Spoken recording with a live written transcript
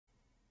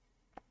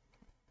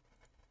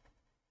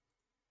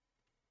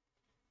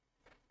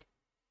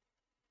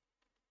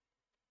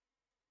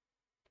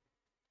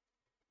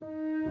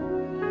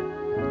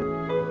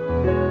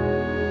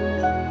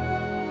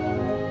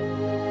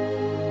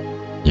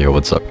Yo,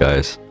 what's up,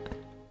 guys?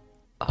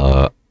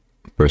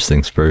 First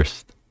things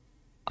first,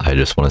 I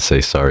just want to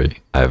say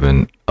sorry. I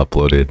haven't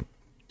uploaded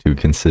too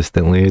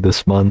consistently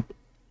this month.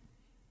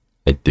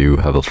 I do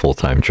have a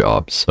full-time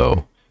job,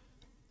 so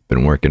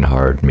been working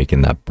hard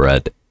making that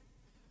bread.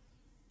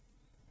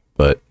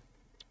 But,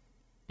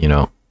 you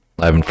know,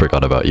 I haven't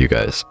forgot about you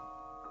guys.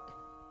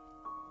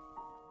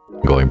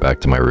 Going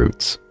back to my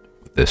roots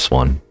with this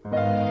one.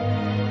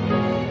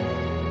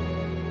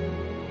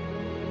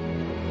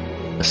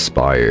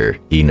 Aspire,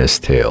 Ena's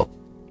Tale.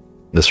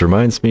 This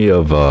reminds me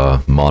of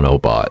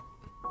Monobot.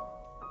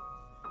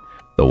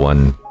 The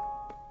one,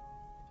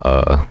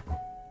 the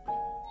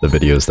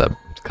videos that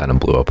kind of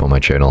blew up on my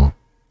channel.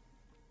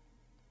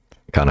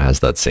 It kind of has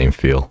that same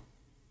feel.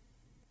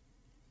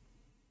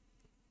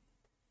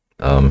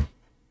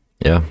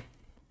 Yeah,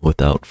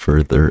 without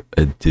further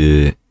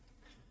ado,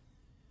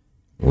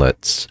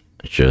 let's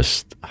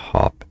just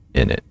hop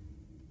in it.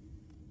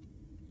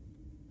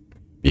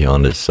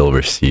 Beyond the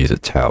silver sea is a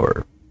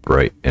tower,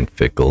 bright and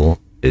fickle.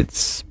 Its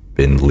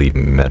spindly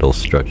metal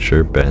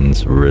structure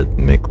bends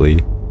rhythmically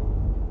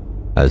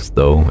as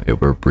though it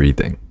were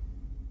breathing.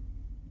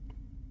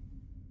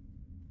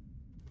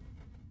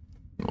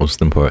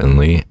 Most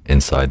importantly,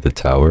 inside the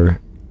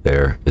tower,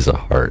 there is a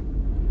heart.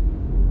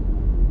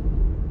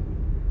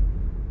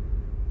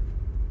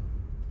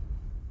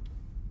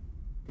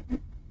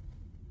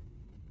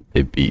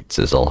 It beats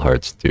as all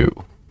hearts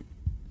do.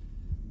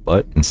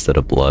 But instead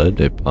of blood,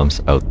 it pumps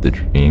out the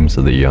dreams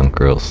of the young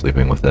girl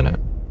sleeping within it.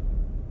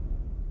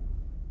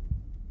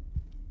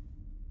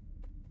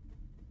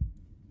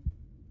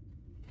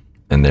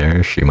 And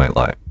there she might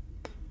lie.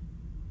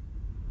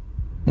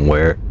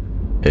 Wear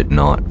it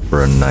not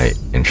for a knight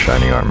in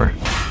shining armor.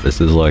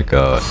 This is like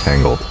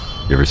Tangled.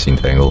 You ever seen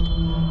Tangled?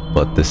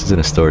 But this isn't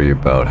a story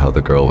about how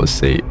the girl was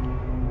saved.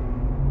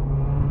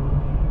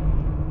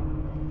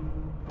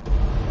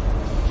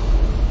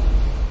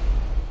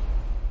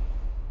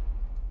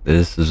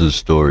 This is a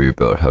story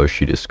about how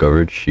she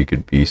discovered she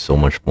could be so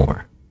much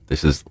more.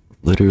 This is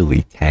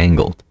literally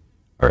Tangled,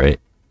 alright?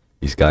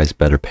 These guys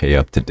better pay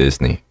up to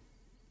Disney.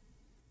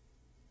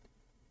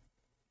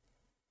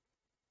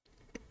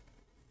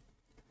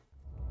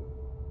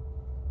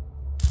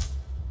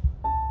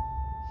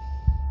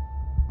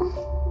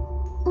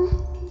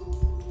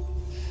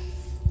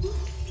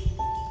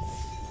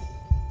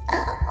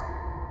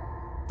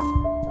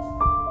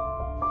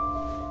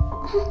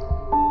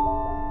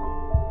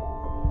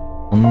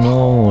 Oh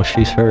no,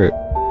 she's hurt.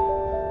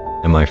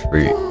 Am I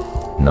free?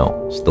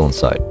 No, still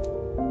inside.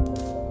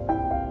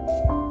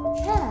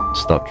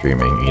 Stop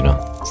dreaming,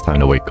 Ina. It's time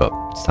to wake up.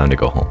 It's time to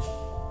go home.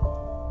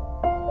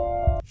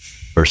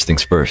 First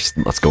things first,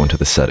 let's go into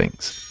the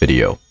settings.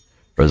 Video.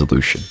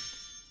 Resolution.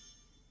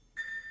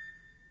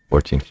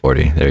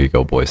 1440. There you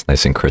go, boys.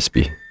 Nice and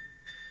crispy.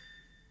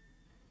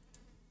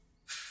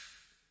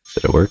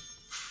 Did it work?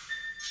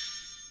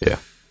 Yeah.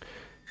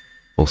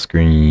 Full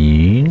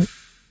screen.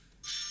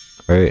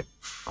 Alright.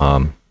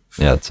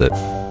 Yeah, that's it.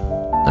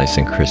 Nice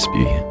and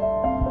crispy.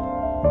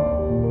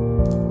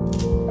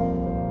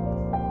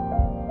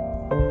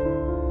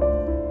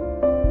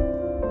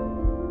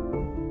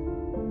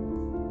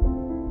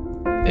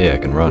 Hey, I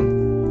can run.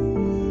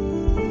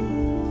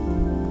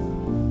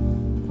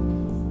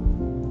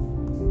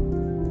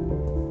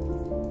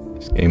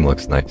 This game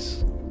looks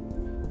nice.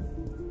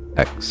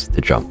 X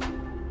to jump.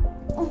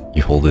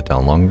 You hold it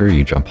down longer,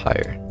 you jump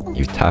higher.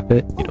 You tap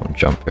it, you don't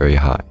jump very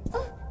high.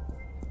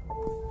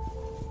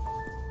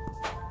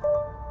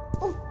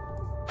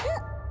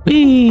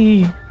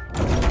 Whee!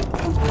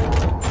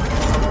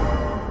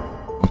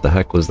 What the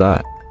heck was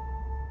that?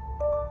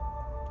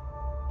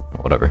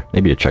 Whatever,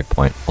 maybe a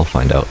checkpoint. I'll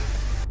find out.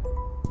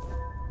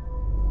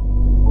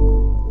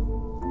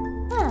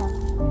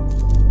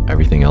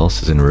 Everything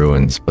else is in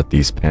ruins, but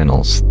these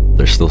panels,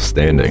 they're still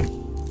standing.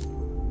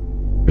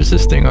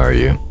 Resisting, are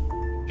you?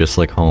 Just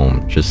like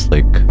home, just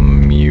like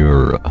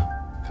Chimera.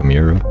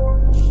 Chimera?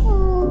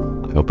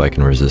 I hope I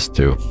can resist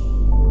too.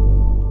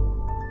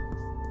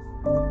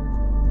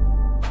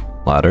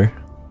 Ladder.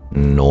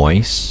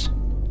 Noise.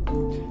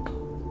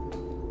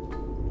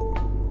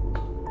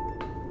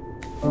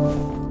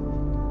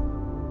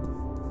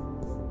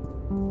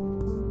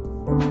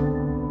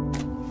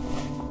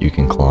 You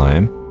can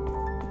climb.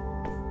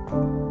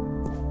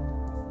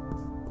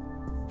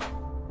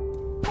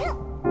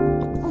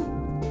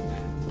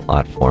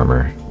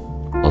 Platformer.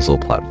 Puzzle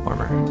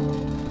platformer.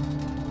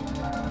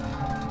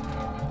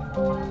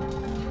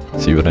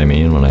 See what I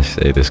mean when I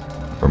say this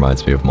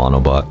reminds me of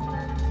Monobot?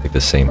 Like the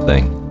same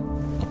thing.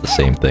 The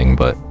same thing,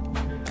 but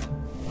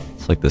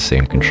it's like the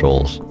same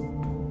controls.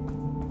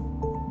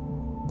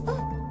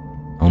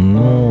 Oh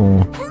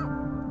no.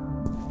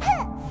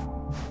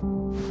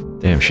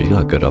 Damn, she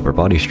got good upper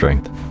body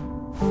strength.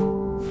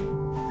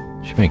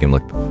 She's making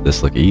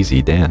this look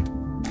easy, damn.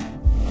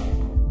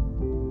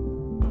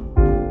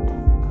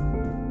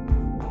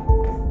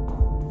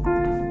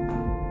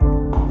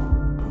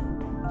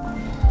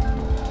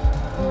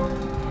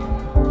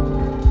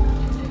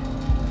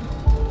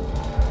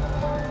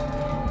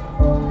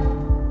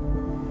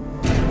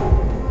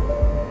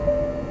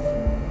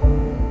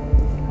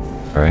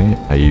 Alright,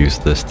 I use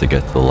this to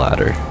get to the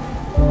ladder.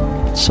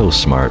 It's so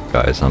smart,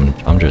 guys. I'm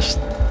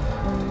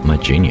a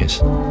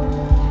genius.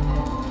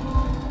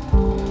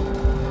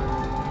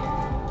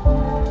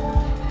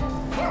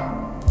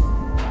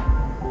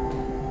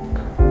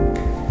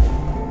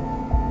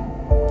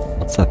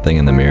 What's that thing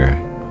in the mirror?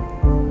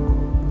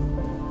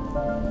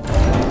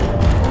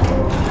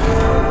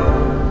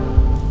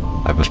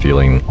 I have a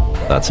feeling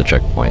that's a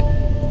checkpoint.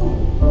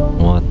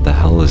 What the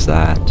hell is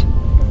that?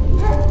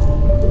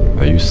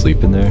 Are you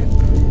sleeping there?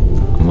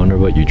 I wonder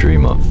what you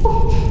dream of.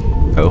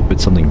 I hope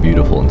it's something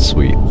beautiful and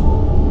sweet.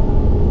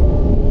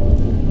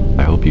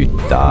 I hope you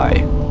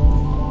die.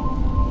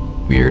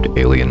 Weird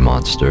alien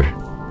monster.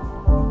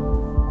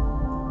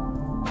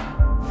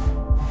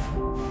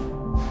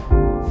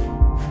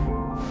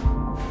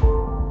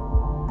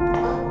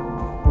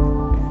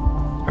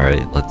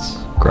 Alright, let's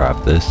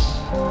grab this.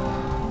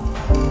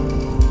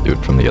 Do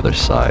it from the other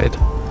side.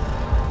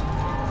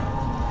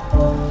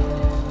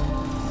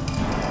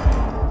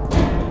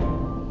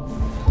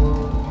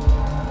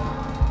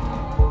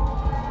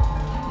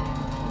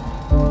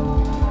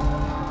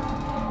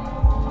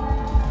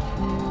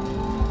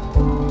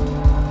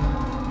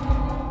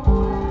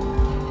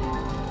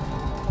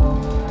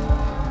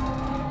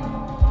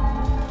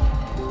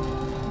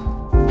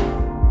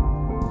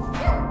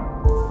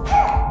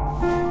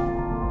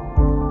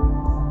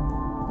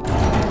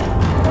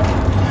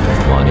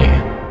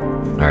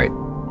 Alright.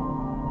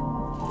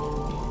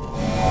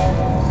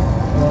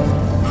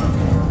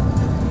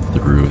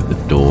 Through the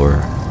door.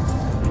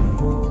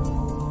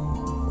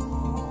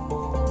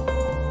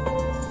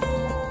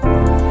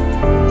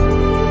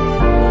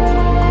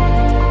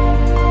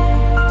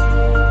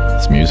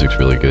 This music's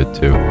really good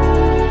too.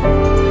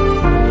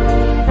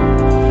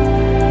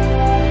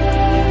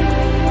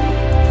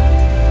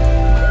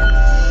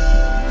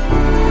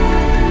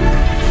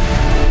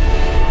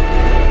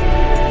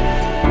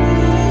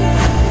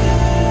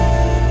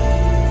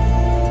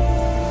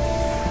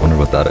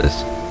 What that is.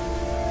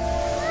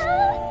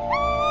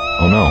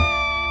 Oh no.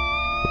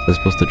 Was I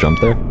supposed to jump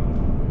there?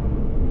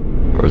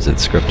 Or is it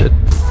scripted?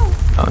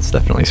 No, it's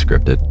definitely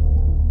scripted.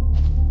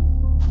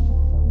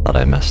 Thought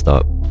I messed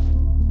up.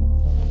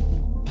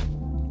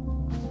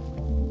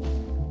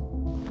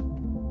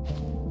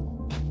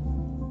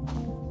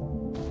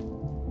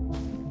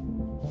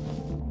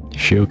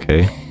 Is she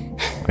okay?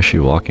 Why is she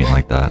walking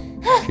like that?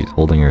 She's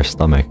holding her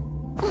stomach.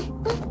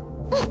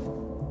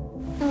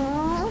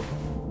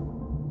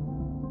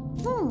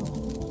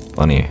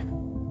 Funny.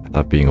 I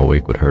thought being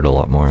awake would hurt a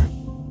lot more.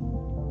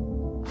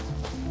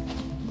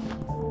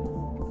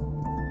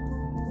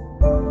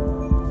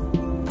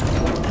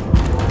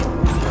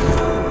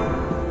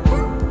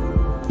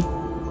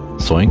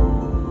 Swing?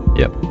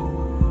 Yep.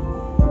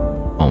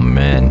 Oh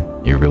man,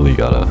 you really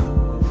gotta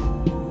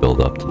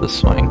build up to the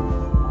swing.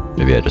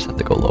 Maybe I just have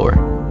to go lower.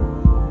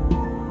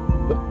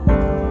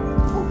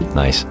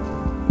 Nice.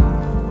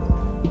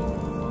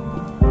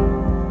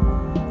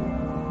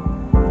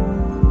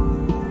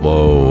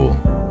 Whoa,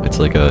 it's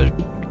like a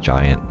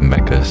giant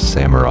mecha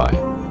samurai.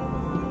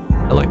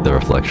 I like the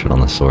reflection on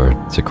the sword.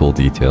 It's a cool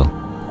detail.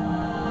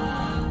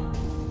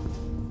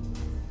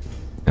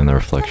 And the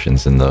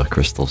reflections in the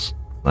crystals.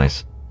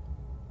 Nice.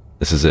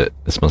 This is it.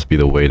 This must be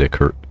the way to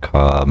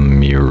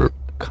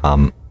Kamiura.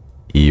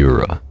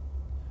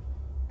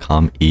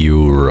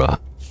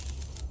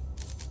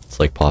 It's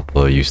like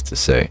Papa used to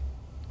say.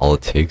 All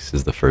it takes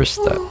is the first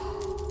step.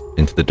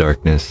 Into the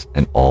darkness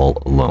and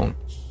all alone.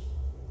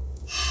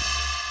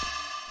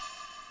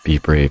 Be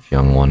brave,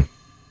 young one.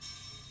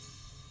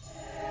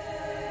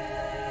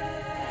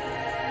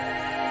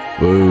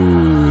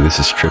 Whoa, this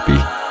is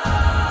trippy.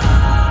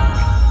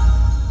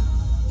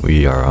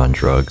 We are on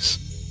drugs.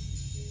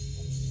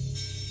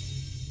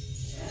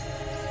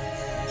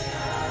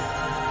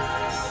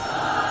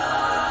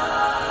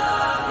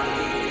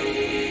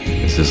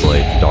 This is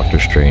like Doctor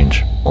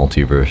Strange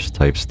multiverse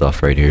type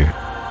stuff right here.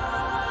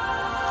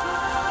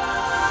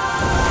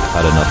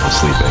 Had enough of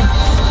sleeping.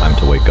 Time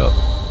to wake up.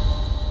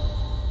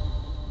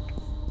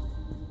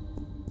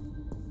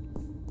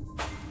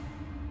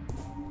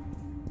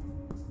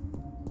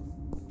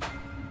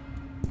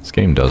 This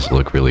game does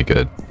look really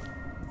good.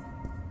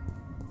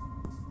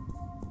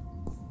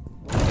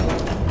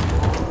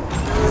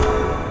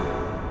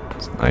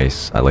 It's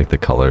nice. I like the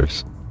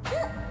colors.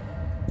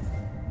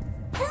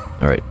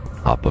 Alright,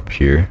 hop up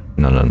here.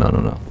 No.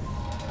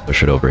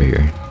 Push it over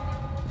here.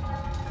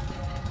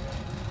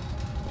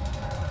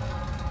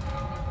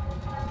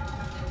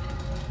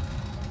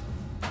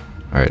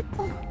 Alright,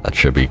 that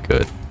should be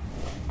good.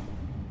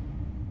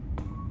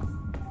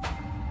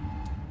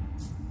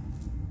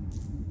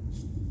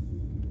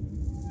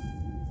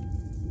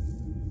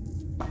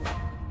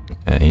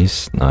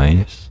 Nice,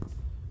 nice.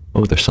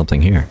 Oh, there's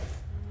something here.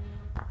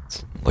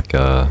 It's like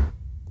a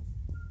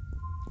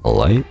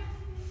light?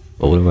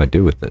 Well, what do I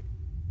do with it?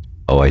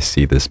 Oh, I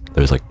see this.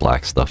 There's like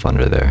black stuff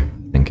under there.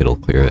 I think it'll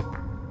clear it.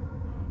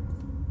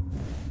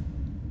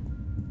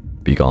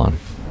 Be gone.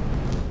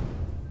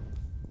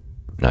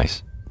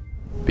 Nice.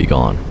 Be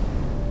gone.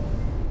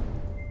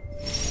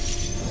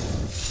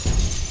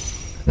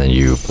 Then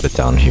you put it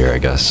down here, I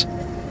guess.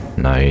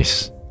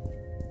 Nice.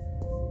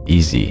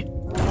 Easy.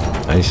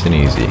 Nice and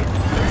easy.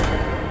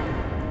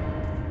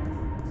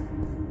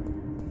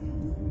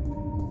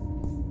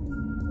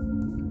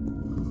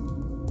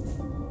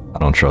 I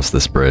don't trust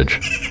this bridge.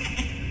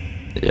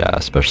 Yeah,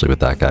 especially with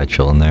that guy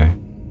chilling there.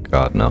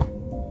 God, no.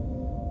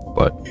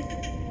 But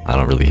I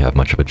don't really have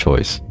much of a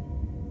choice.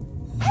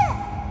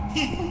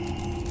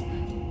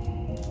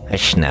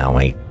 Hush now,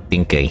 I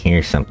think I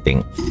hear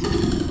something.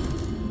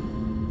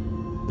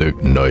 The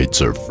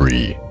knights are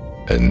free,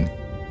 and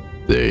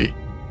they...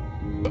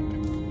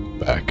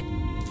 back.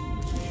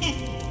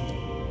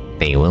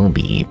 They will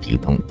be if you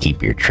don't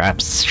keep your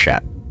traps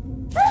shut.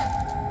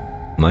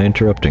 Am I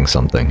interrupting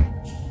something?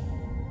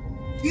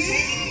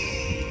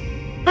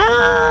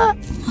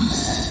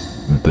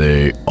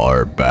 They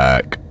are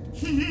back.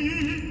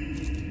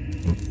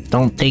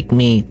 Don't take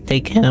me,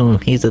 take him,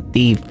 he's a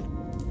thief.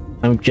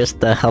 I'm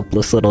just a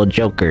helpless little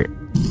joker.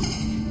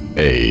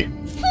 Hey.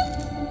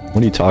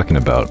 What are you talking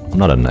about? I'm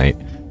not a knight.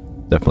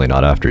 Definitely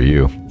not after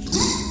you.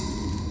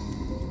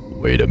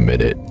 Wait a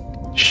minute.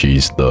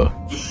 She's the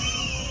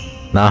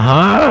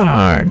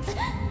heart!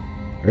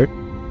 Hurt?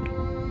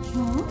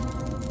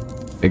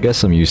 I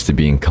guess I'm used to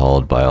being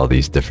called by all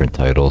these different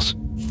titles.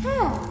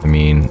 I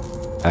mean,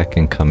 back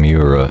in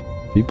Kamura,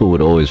 people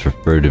would always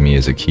refer to me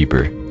as a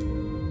keeper.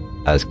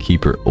 As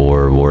keeper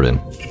or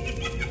warden.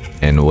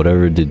 And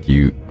whatever did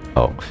you...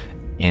 Oh.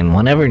 And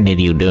whatever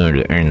did you do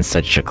to earn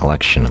such a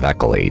collection of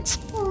accolades?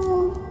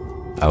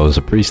 I was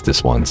a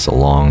priestess once, a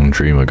long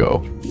dream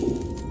ago.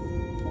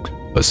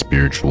 A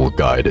spiritual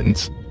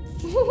guidance.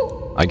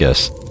 I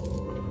guess.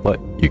 But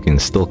you can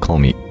still call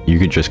me... You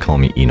could just call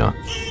me Ina.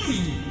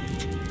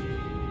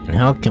 And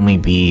how can we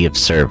be of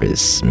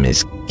service,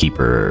 Miss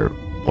Keeper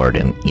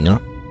Warden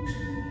Ina?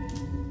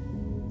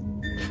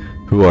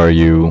 Who are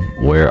you?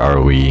 Where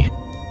are we?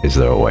 Is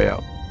there a way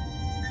out?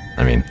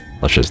 I mean,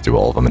 let's just do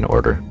all of them in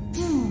order.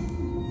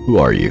 Who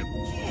are you?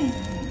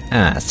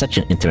 Ah, such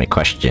an intimate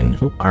question.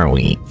 Who are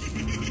we?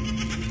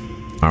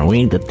 Are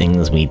we the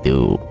things we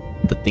do?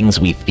 The things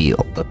we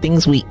feel? The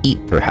things we eat,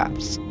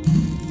 perhaps?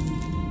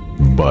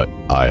 But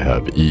I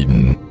haven't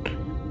eaten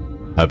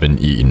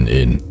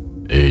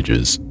in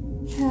ages.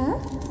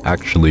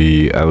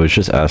 Actually, I was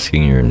just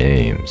asking your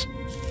names.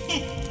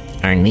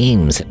 Our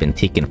names have been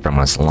taken from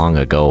us long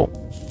ago.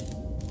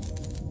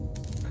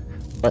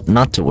 But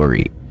not to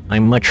worry, I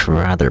much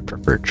rather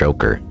prefer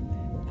Joker,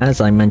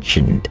 as I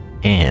mentioned,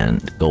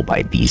 and go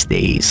by these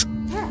days.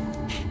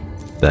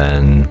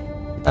 Then,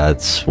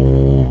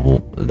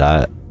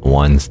 that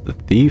one's the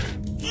thief?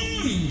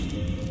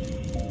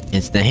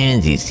 It's the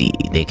hands, you see.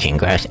 They can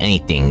grasp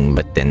anything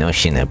but the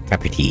notion of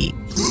property.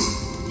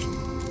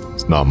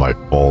 It's not my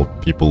fault.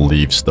 People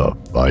leave stuff.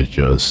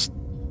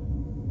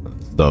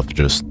 Stuff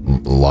just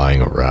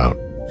lying around.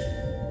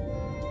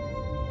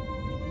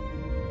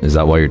 Is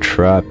that why you're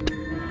trapped?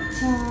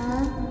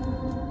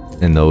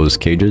 In those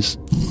cages?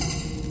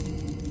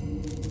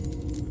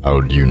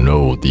 How do you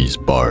know these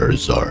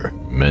bars are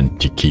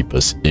meant to keep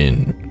us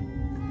in,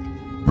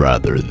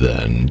 rather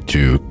than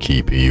to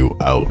keep you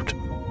out?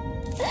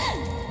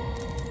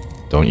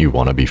 Don't you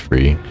want to be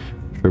free?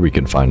 I'm sure we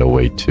can find a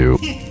way to...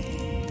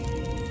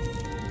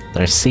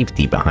 There's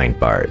safety behind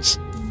bars.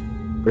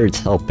 Birds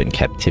help in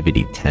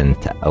captivity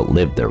tend to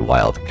outlive their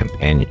wild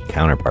companion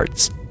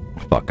counterparts.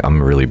 Fuck,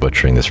 I'm really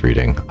butchering this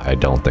reading. I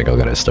don't think I'm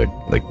gonna start,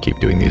 keep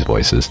doing these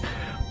voices.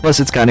 Plus,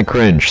 it's kind of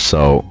cringe,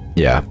 so,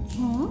 yeah.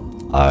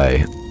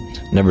 I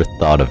never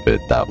thought of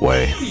it that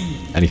way.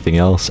 Anything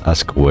else?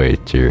 Ask away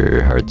to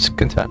your heart's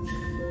content.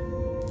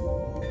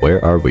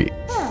 Where are we?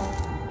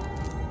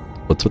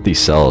 What's with these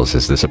cells?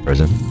 Is this a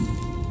prison?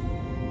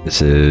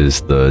 This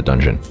is the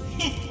dungeon.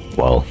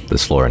 Well,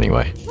 this floor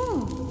anyway.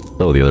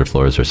 So the other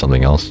floors are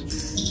something else?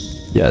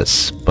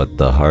 Yes, but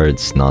the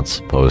heart's not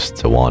supposed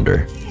to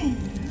wander.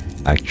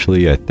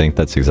 Actually, I think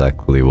that's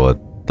exactly what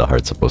the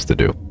heart's supposed to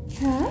do.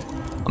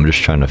 I'm just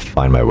trying to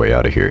find my way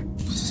out of here.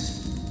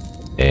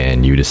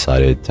 And you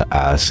decided to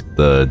ask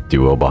the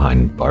duo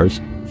behind bars?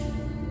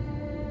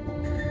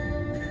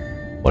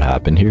 What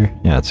happened here?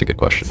 Yeah, that's a good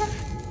question.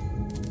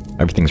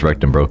 Everything's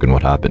wrecked and broken.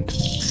 What happened?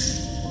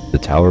 The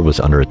tower was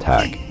under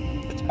attack.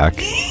 Attack?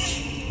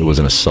 It was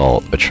an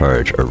assault, a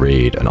charge, a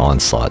raid, an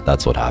onslaught.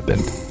 That's what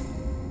happened.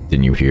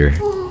 Didn't you hear?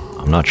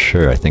 I'm not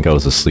sure. I think I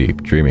was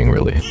asleep, dreaming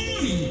really.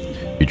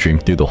 You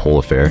dreamed through the whole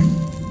affair?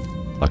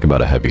 Talk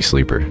about a heavy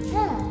sleeper.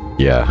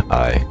 Yeah,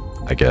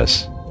 I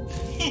guess.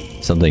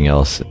 Something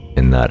else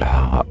in that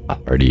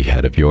hearty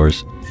head of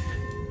yours?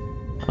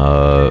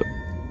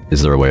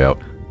 Is there a way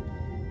out?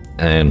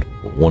 And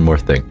one more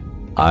thing.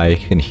 I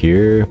can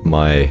hear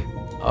my,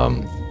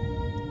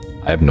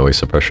 I have noise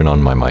suppression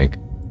on my mic,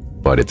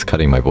 but it's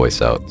cutting my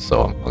voice out,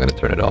 so I'm gonna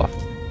turn it off.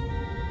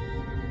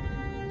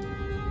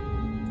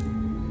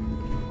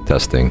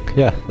 Testing.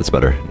 Yeah, that's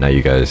better. Now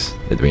you guys,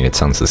 I mean, it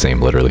sounds the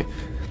same, literally.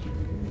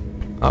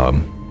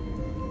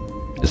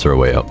 Is there a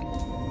way out?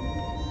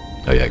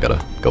 Oh yeah, I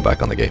gotta go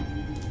back on the gate.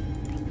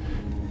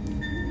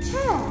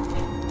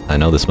 I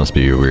know this must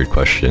be a weird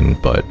question,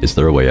 but is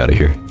there a way out of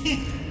here?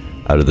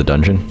 Out of the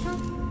dungeon?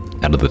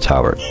 Out of the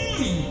tower.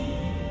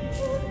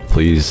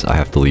 Please, I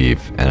have to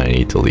leave, and I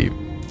need to leave.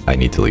 I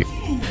need to leave.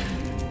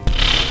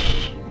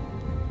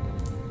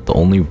 The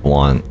only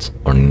wants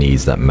or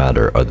needs that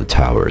matter are the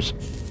towers.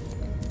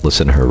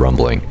 Listen to her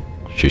rumbling.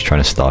 She's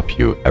trying to stop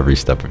you every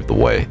step of the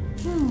way.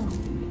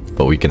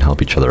 But we can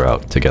help each other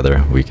out.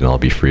 Together, we can all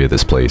be free of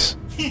this place.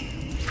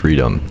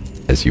 Freedom,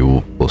 as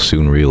you will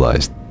soon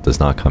realize, does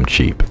not come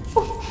cheap.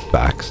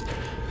 Facts.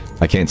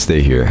 I can't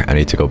stay here. I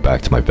need to go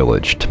back to my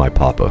village, to my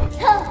papa.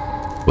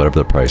 Whatever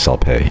the price, I'll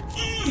pay.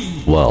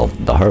 Well,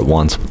 the heart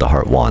wants what the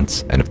heart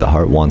wants, and if the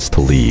heart wants to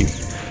leave,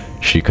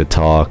 she could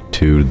talk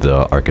to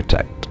the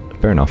architect.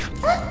 Fair enough.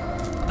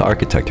 The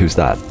architect, who's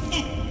that?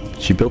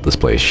 She built this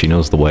place. She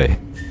knows the way.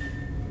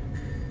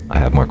 I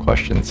have more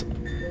questions.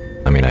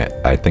 I mean,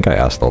 I think I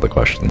asked all the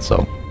questions,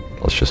 so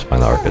let's just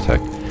find the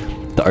architect.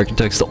 The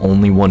architect's the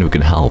only one who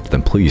can help.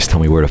 Then please tell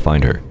me where to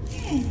find her.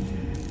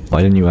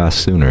 Why didn't you ask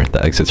sooner?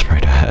 The exit's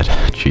right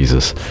ahead.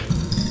 Jesus.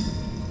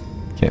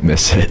 Can't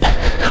miss it.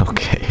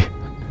 Okay.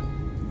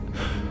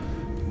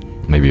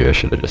 Maybe I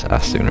should have just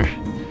asked sooner.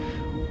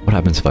 What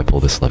happens if I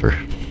pull this lever?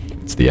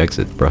 It's the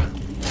exit, bruh.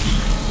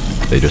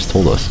 They just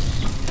told us.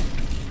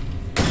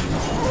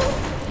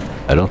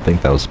 I don't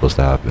think that was supposed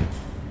to happen.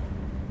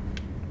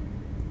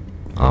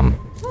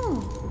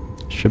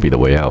 Should be the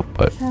way out,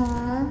 but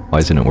why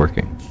isn't it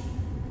working?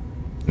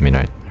 I mean,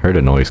 I heard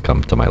a noise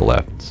come to my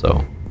left,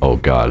 so... Oh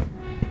god.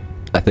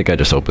 I think I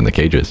just opened the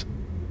cages.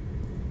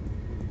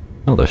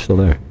 Oh, they're still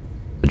there.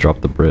 I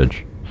dropped the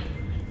bridge.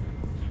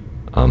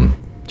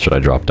 Should I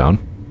drop down?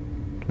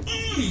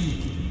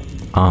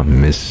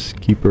 Miss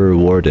Keeper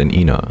Warden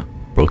Ina.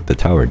 Broke the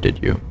tower,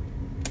 did you?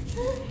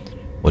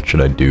 What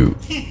should I do?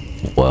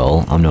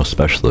 Well, I'm no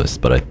specialist,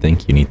 but I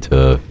think you need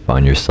to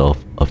find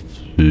yourself a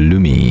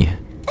flumi.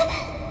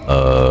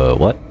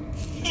 What?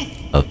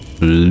 A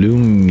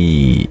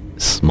flumi.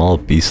 Small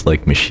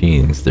beast-like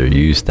machines. They're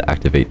used to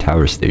activate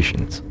tower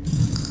stations.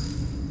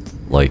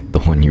 Like the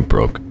one you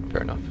broke.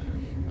 Fair enough.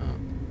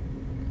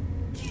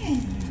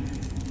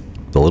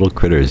 The little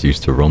critters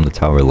used to roam the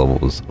tower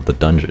levels of the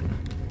dungeon.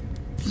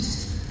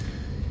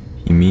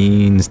 He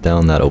means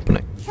down that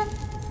opening.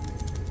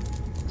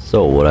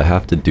 So what I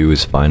have to do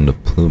is find a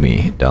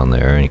plumie down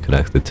there and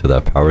connect it to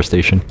that power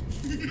station.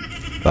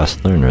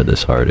 Fast learner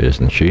this heart,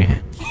 isn't she?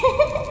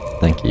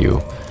 Thank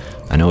you.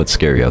 I know it's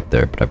scary out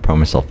there, but I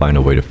promise I'll find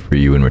a way to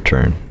free you in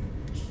return.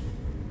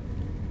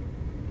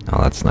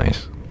 Oh, that's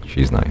nice.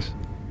 She's nice.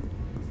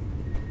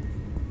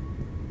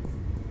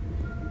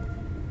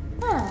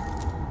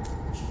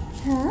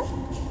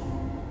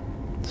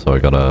 So I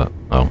gotta...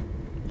 Oh.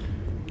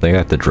 I think I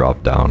have to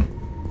drop down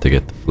to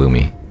get the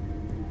flumie.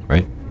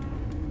 Right?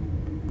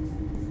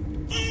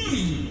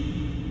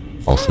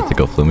 All set to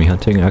go flumie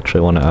hunting?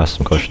 Actually, I want to ask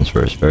some questions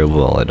first. Very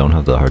well, I don't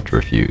have the heart to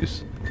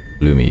refuse.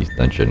 Flumie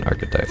Dungeon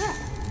Architect.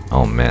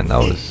 Oh man, that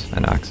was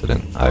an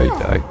accident.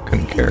 I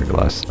couldn't care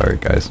less. Sorry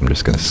guys, I'm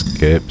just gonna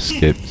skip,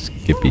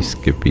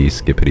 skippity,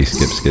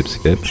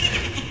 skip.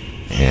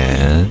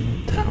 And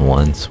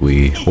once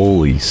we...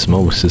 Holy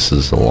smokes, this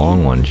is a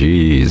long one.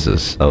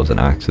 Jesus, that was an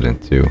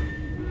accident too.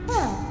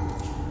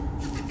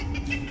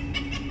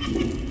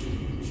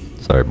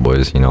 Sorry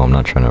boys, you know, I'm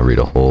not trying to read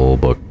a whole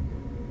book.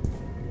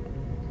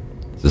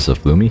 Is this a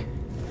flumie?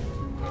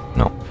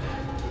 No.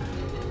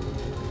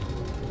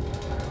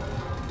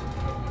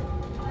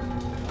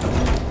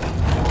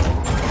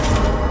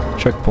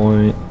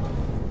 Checkpoint.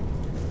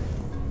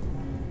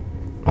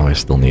 Oh, I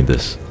still need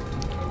this.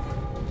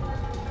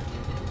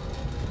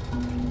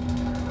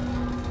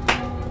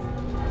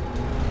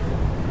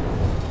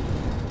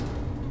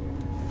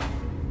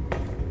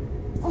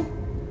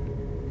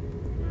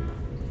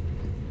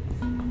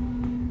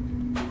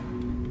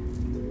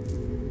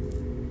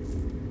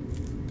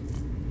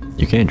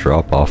 You can't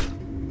drop off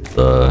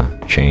the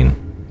chain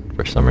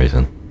for some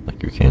reason.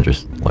 Like, you can't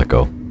just let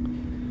go.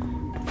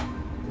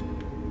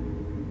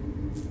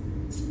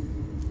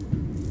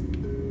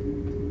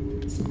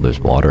 There's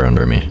water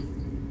under me.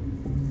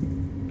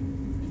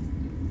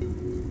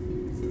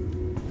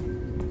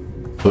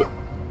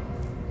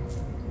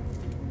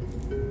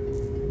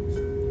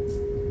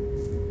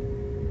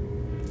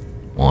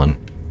 One,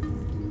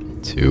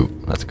 two,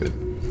 that's good.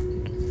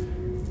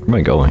 Where am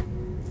I going?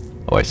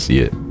 Oh, I see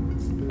it.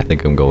 I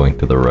think I'm going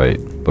to the right,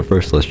 but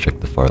first let's check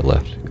the far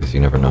left, because you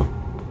never know.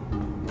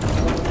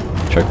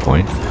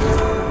 Checkpoint.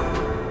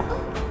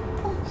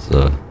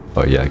 So,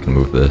 oh yeah, I can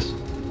move this.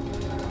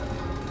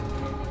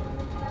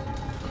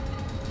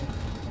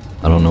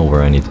 I don't know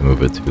where I need to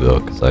move it to though,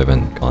 because I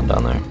haven't gone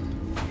down there.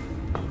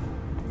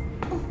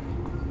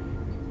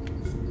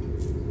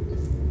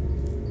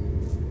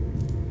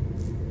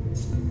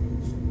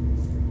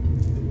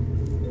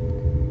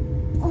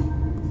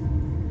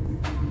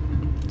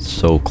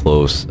 So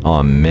close.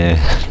 Oh man,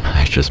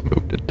 I just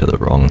moved it to the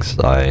wrong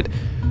side.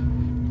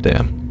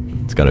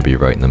 Damn, it's gotta be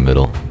right in the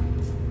middle.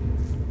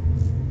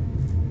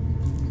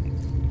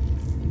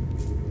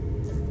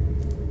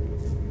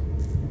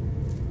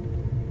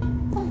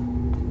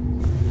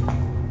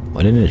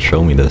 Why didn't it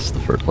show me this the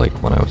first, like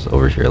when I was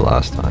over here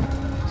last time?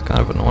 It's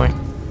kind of annoying.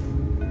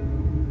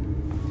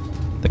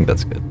 I think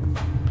that's good.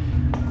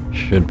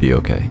 Should be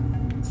okay.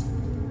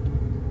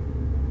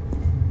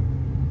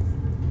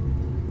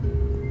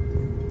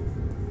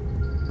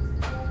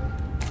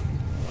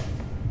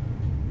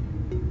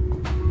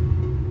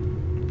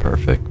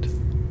 Perfect.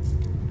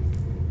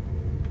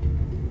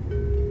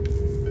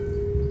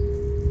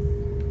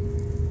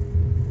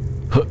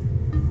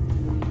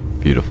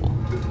 Beautiful.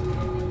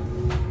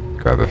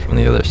 Grab it from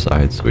the other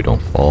side so we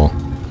don't fall.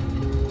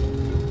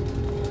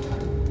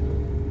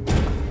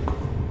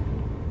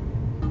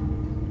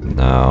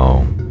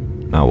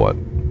 Now what?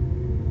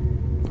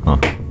 Huh.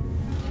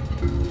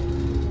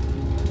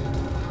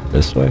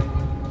 This way?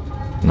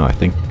 No, I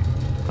think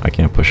I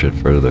can't push it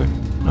further.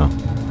 No.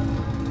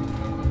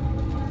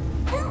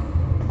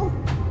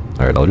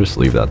 Alright, I'll just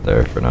leave that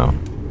there for now.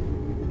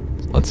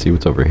 Let's see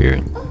what's over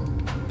here.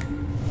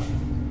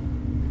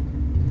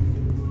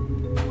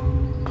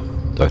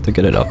 Do I have to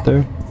get it up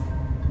there?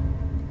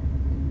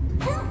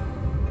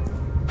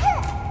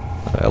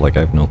 I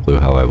have no clue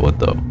how I would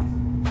though.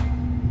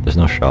 There's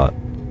no shot.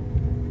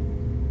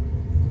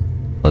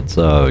 Let's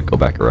go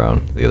back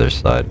around to the other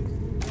side.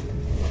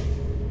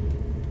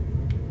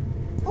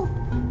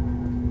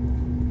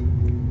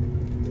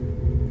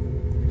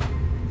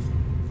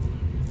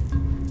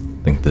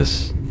 I think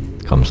this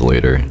comes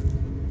later.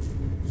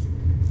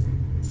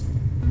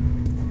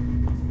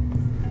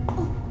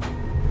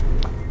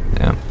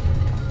 Damn.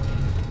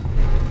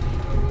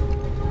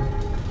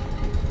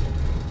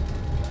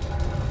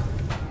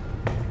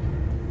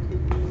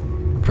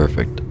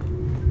 Perfect.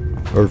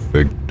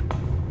 Perfect.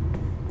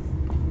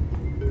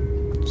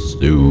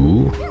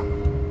 So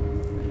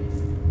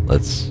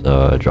let's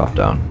drop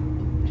down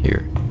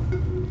here.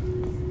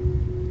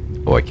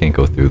 Oh, I can't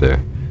go through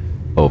there.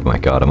 Oh my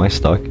god, am I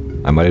stuck?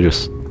 I might have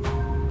just...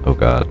 Oh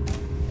god.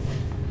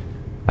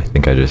 I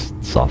think I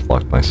just soft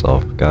locked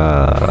myself.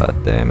 God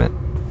damn it.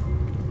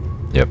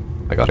 Yep,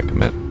 I gotta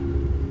commit.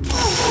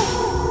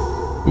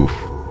 Oof.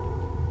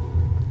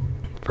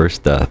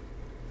 First death.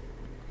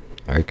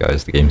 Alright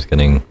guys, the game's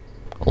getting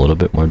a little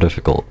bit more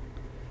difficult.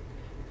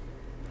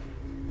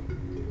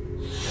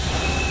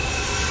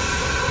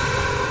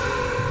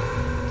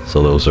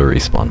 So those are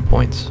respawn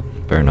points.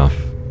 Fair enough.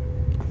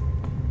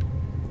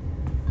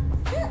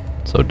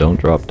 So don't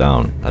drop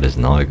down. That is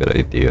not a good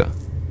idea.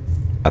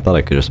 I thought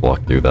I could just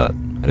walk through that.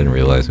 I didn't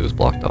realize it was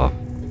blocked off.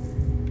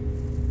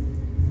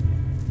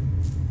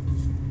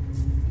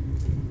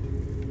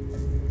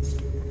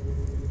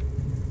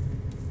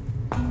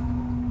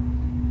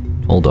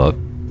 Hold up.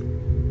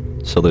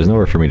 So there's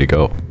nowhere for me to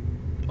go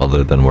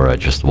other than where I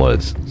just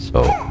was,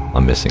 so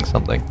I'm missing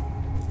something.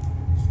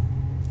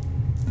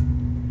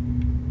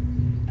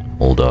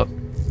 Hold up.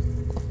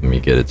 Let me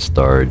get it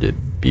started.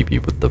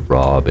 BB with the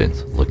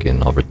robins,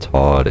 looking all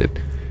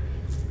retarded.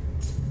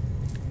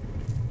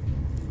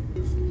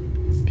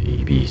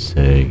 BB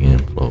sagging,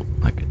 float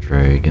like a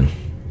dragon.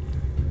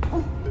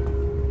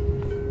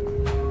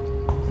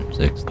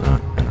 6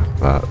 9 and a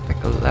 5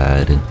 like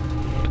Aladdin.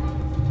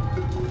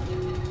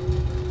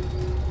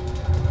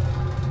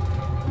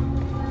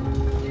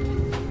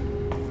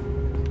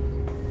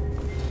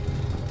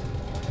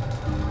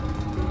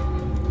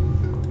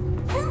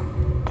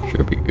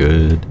 Should be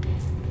good.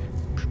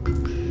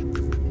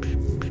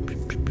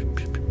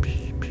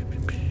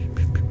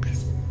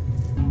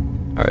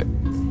 Alright.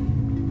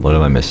 What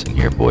am I missing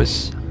here,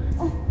 boys?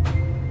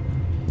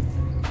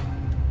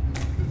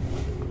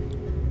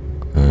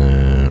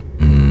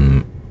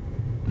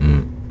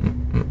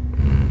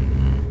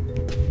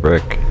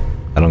 Frick.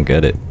 I don't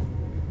get it.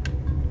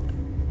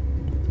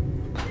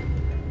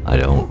 I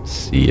don't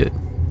see it.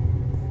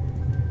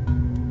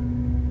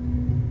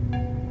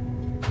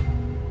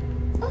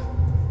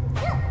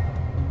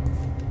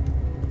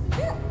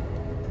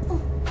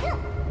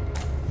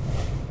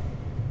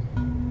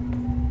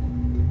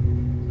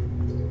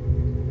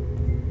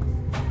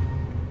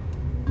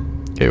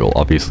 Okay, well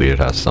obviously it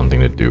has something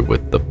to do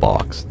with the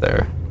box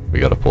there. We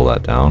gotta pull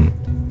that down,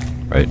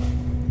 right?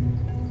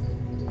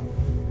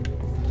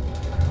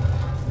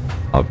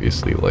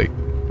 Obviously, like,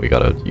 we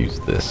gotta use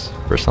this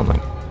for something.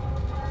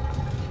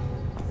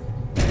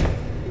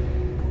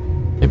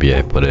 Maybe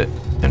I put it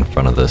in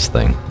front of this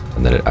thing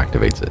and then it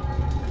activates it.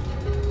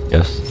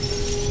 Yes?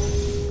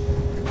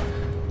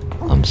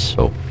 I'm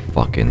so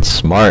fucking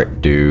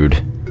smart,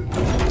 dude.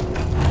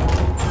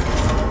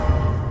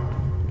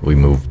 We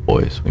move,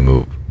 boys, we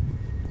move.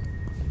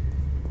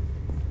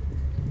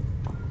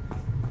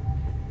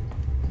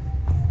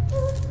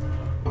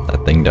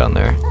 That thing down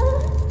there.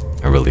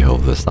 I really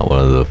hope that's not one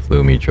of the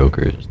floomy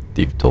jokers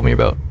Steve told me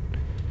about.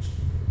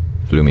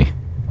 Floomy.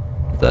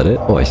 Is that it?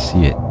 Oh, I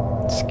see it.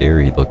 It's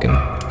scary looking.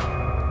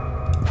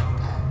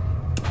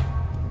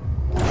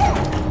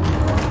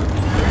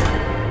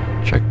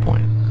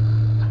 Checkpoint.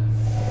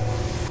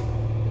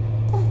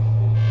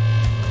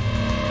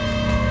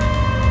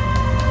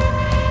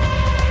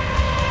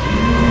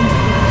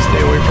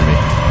 Stay away from me.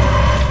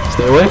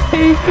 Stay away.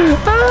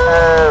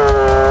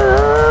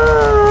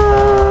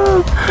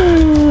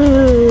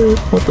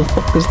 What the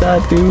fuck is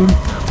that, dude?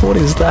 What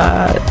is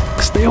that?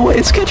 Stay away,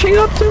 it's catching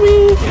up to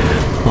me!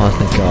 Oh,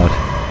 thank God.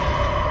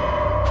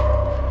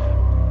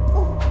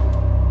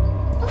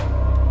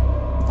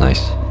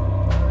 Nice.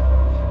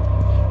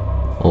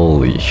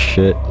 Holy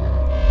shit.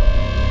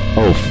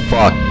 Oh,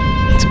 fuck.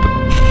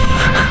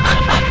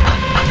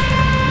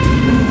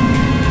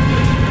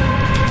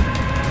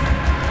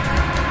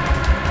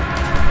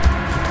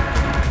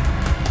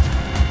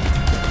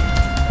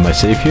 Am I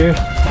safe here?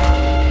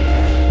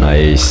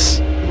 Nice.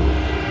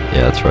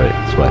 Yeah, that's right.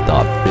 That's what I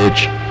thought,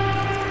 bitch.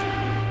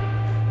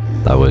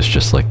 That was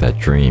just like that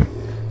dream.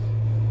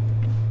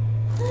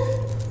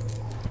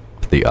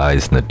 The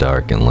eyes in the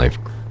dark and life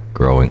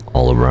growing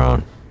all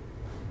around.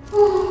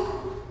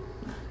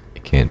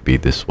 It can't be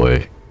this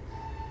way.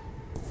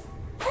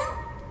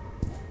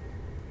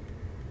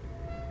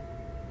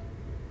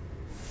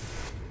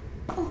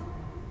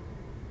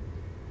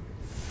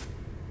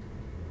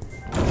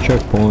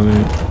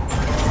 Checkpoint.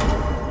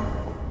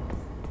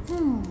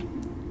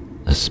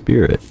 A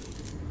spirit.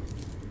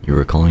 You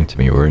were calling to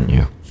me, weren't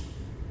you?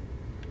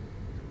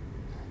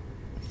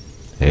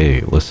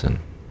 Hey, listen.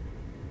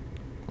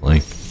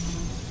 Like,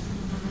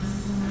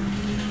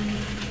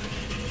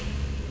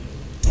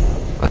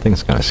 I think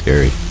it's kind of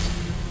scary.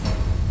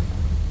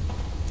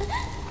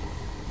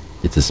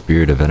 It's a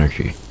spirit of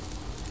energy.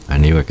 I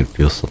knew I could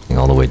feel something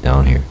all the way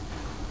down here,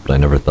 but I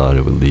never thought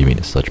it would lead me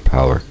to such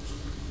power.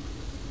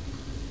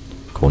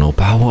 Kono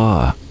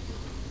power!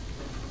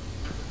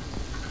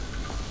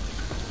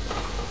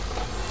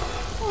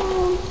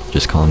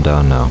 Just calm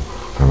down now.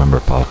 Remember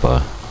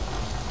Papa.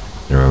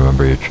 And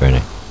remember your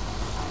training.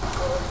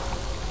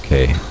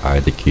 Okay, I,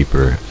 the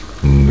keeper,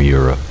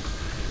 Kamira.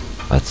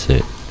 That's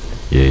it.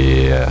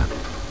 Yeah.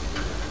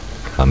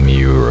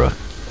 Kamira.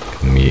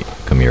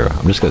 Kamira.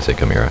 I'm just gonna say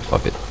Kamira.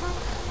 Fuck it.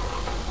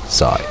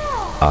 Sigh.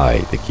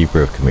 I, the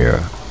keeper of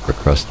Kamira,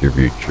 request your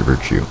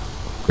virtue.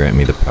 Grant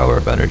me the power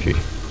of energy.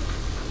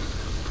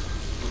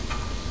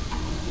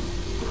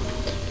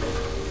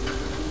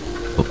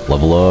 Oh,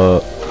 level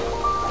up.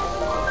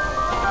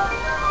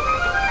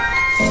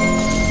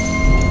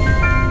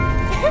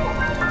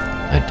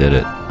 I did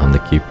it. I'm the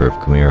keeper of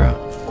Kamira.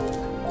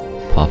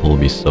 Papa will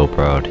be so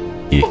proud.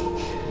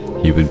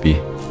 He would be.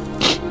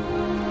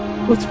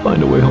 Let's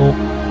find a way home.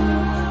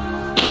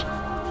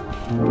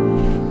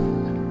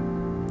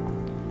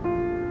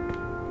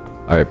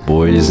 Alright,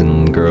 boys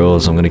and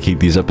girls, I'm gonna keep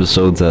these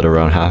episodes at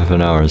around half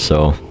an hour,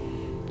 so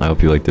I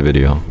hope you liked the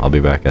video. I'll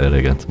be back at it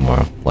again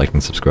tomorrow. Like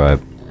and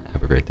subscribe.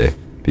 Have a great day.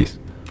 Peace.